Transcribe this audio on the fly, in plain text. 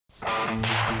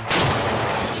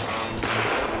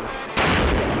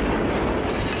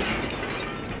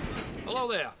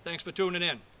there, thanks for tuning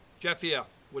in. Jeff here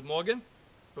with Morgan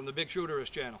from the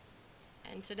Bigshooterist channel.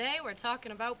 And today we're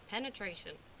talking about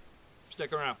penetration.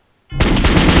 Stick around.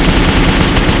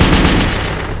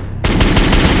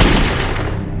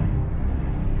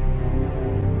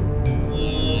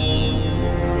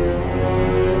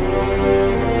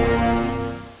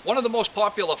 One of the most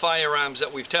popular firearms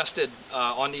that we've tested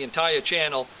on the entire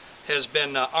channel has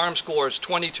been Armscore's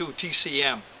 22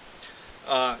 TCM.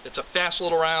 It's a fast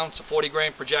little round, it's a 40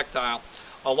 grain projectile.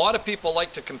 A lot of people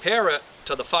like to compare it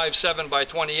to the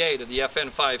 5.7x28 or the FN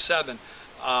 5.7,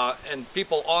 and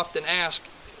people often ask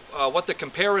what the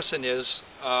comparison is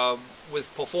with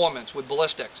performance, with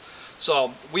ballistics.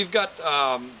 So we've got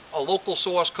a local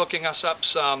source cooking us up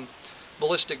some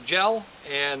ballistic gel,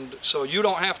 and so you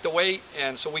don't have to wait,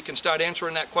 and so we can start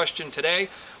answering that question today.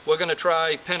 We're going to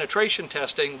try penetration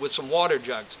testing with some water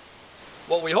jugs.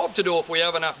 What we hope to do if we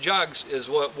have enough jugs is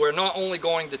we're not only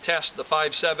going to test the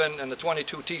 5.7 and the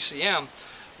 22 TCM,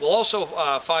 we'll also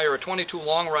fire a 22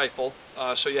 long rifle,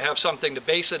 so you have something to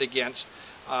base it against,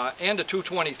 and a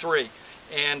 223.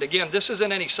 And again, this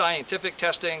isn't any scientific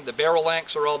testing. The barrel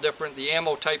lengths are all different, the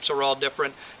ammo types are all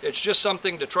different. It's just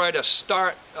something to try to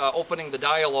start opening the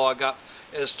dialogue up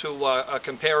as to a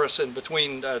comparison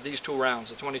between these two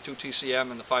rounds, the 22 TCM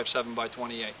and the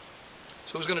 5.7x28.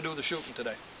 So who's going to do the shooting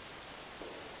today?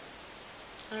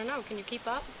 I don't know, can you keep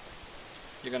up?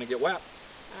 You're going to get wet.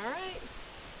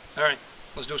 All right,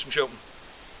 let's do some shooting.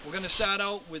 We're going to start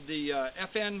out with the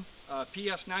FN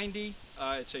PS90.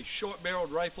 It's a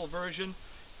short-barreled rifle version,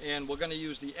 and we're going to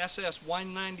use the SS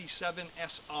 197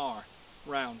 SR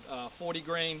round, 40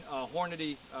 grain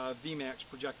Hornady VMAX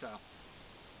projectile.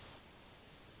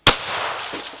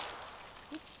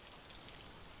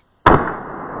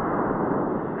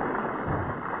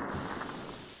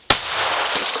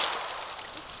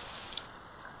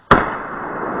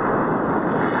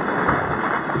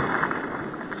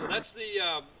 That's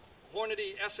the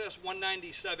Hornady SS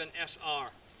 197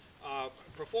 SR.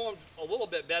 Performed a little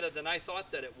bit better than I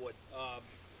thought that it would.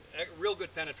 Real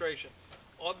good penetration.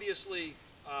 Obviously,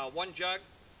 one jug,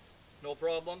 no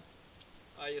problem.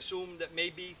 I assumed that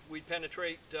maybe we'd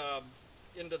penetrate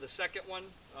into the second one.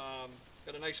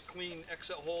 Got a nice clean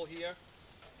exit hole here.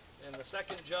 And the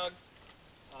second jug,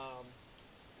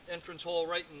 entrance hole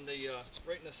right in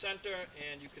the center,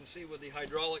 and you can see where the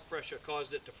hydraulic pressure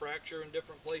caused it to fracture in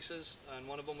different places, and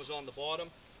one of them was on the bottom,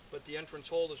 but the entrance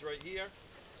hole is right here.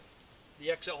 The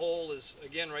exit hole is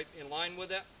again right in line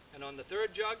with it. And on the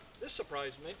third jug, this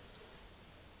surprised me,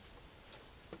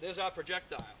 there's our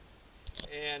projectile,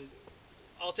 and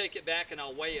I'll take it back and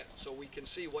I'll weigh it so we can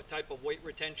see what type of weight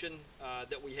retention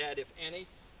that we had, if any.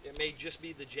 It may just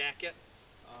be the jacket.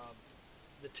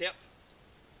 The tip,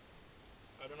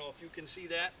 I don't know if you can see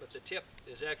that, but the tip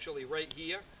is actually right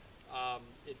here.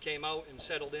 It came out and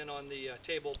settled in on the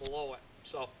table below it.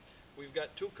 So we've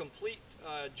got two complete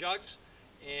jugs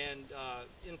and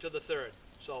into the third.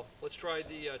 So let's try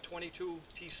the 22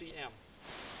 TCM.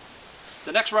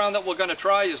 The next round that we're going to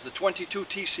try is the 22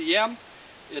 TCM.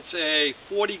 It's a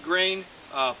 40 grain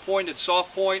pointed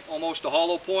soft point, almost a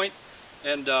hollow point.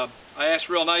 And I asked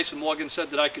real nice, and Morgan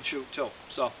said that I could shoot too.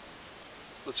 So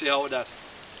let's see how it does.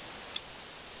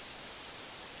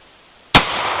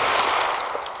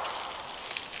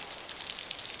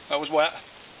 That was wet.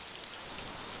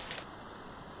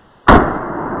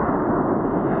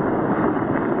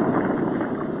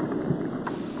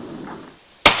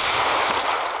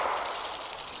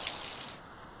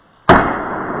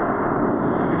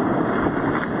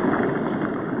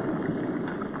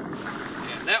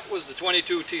 And that was the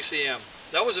 22 TCM.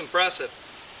 That was impressive.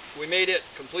 We made it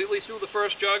completely through the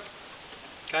first jug.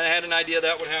 Kind of had an idea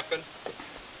that would happen.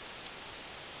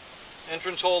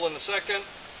 Entrance hole in the second.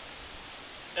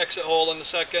 Exit hole in the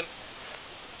second.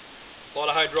 A lot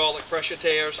of hydraulic pressure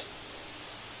tears.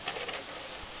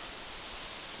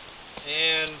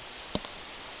 And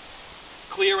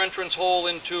clear entrance hole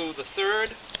into the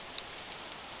third.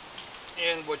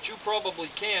 And what you probably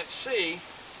can't see,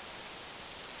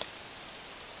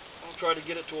 I'll try to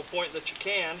get it to a point that you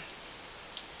can.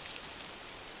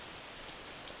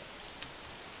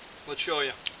 Let's show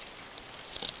you.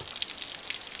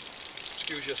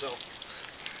 Excuse yourself.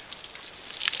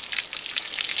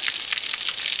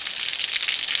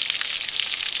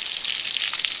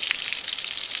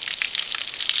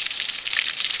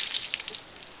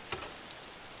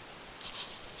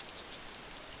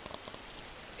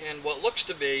 And what looks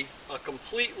to be a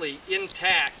completely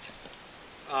intact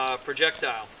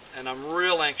projectile. And I'm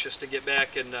real anxious to get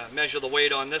back and measure the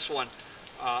weight on this one.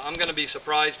 I'm going to be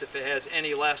surprised if it has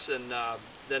any less than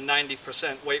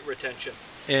 90% weight retention.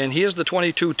 And here's the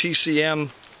 22 TCM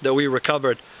that we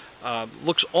recovered.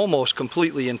 Looks almost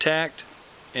completely intact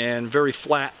and very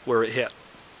flat where it hit.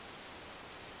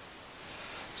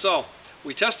 So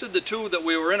we tested the two that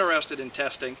we were interested in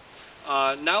testing.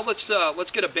 Now let's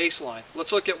get a baseline.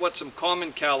 Let's look at what some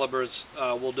common calibers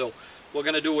will do. We're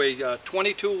going to do a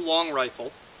 22 long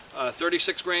rifle,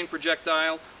 36 grain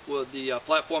projectile. The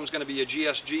platform is going to be a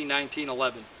GSG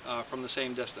 1911 from the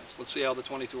same distance. Let's see how the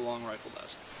 22 long rifle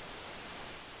does.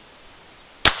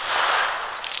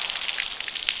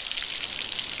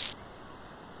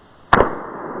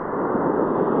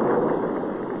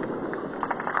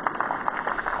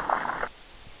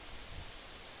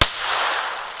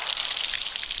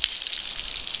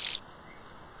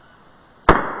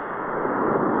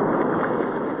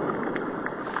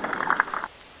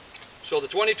 So the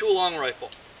 22 long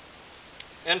rifle,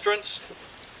 entrance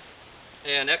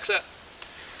and exit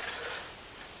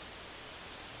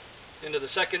into the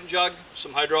second jug,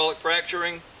 some hydraulic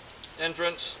fracturing,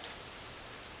 entrance,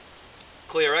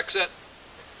 clear exit,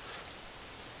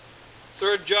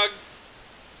 third jug,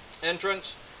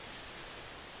 entrance,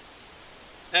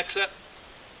 exit,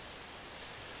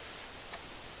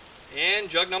 and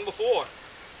jug number 4.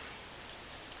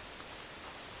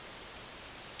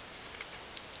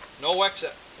 No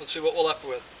exit. Let's see what we're left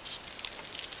with.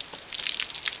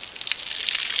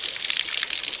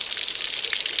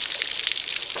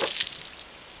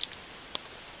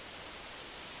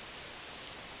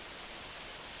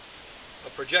 A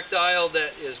projectile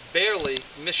that is barely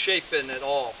misshapen at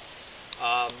all.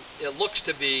 It looks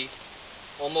to be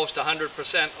almost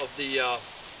 100% of the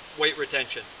weight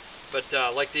retention, but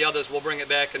like the others, we'll bring it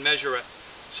back and measure it.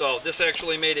 So this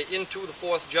actually made it into the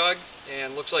 4th jug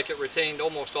and looks like it retained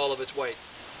almost all of its weight.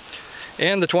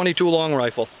 And the 22 long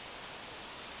rifle.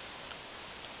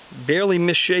 Barely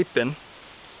misshapen,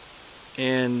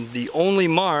 and the only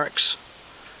marks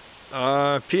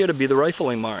appear to be the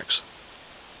rifling marks.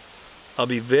 I'll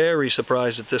be very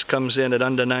surprised if this comes in at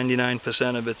under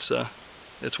 99% of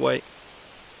its weight.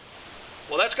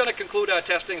 Well, that's going to conclude our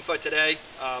testing for today.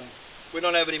 We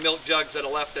don't have any milk jugs that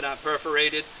are left that aren't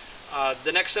perforated.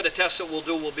 The next set of tests that we'll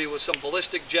do will be with some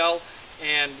ballistic gel,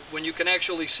 and when you can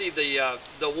actually see the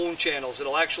wound channels,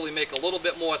 it'll actually make a little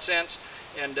bit more sense,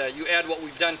 and you add what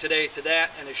we've done today to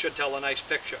that and it should tell a nice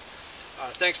picture.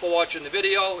 Thanks for watching the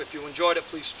video. If you enjoyed it,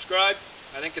 please subscribe.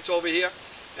 I think it's over here,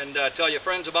 and tell your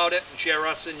friends about it and share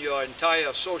us in your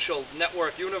entire social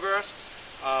network universe.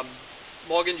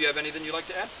 Morgan, do you have anything you'd like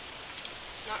to add?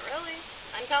 Not really.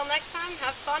 Until next time,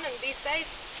 have fun and be safe.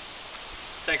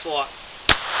 Thanks a lot.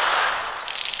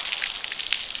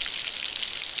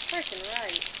 Freaking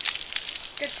right.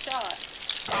 Good shot.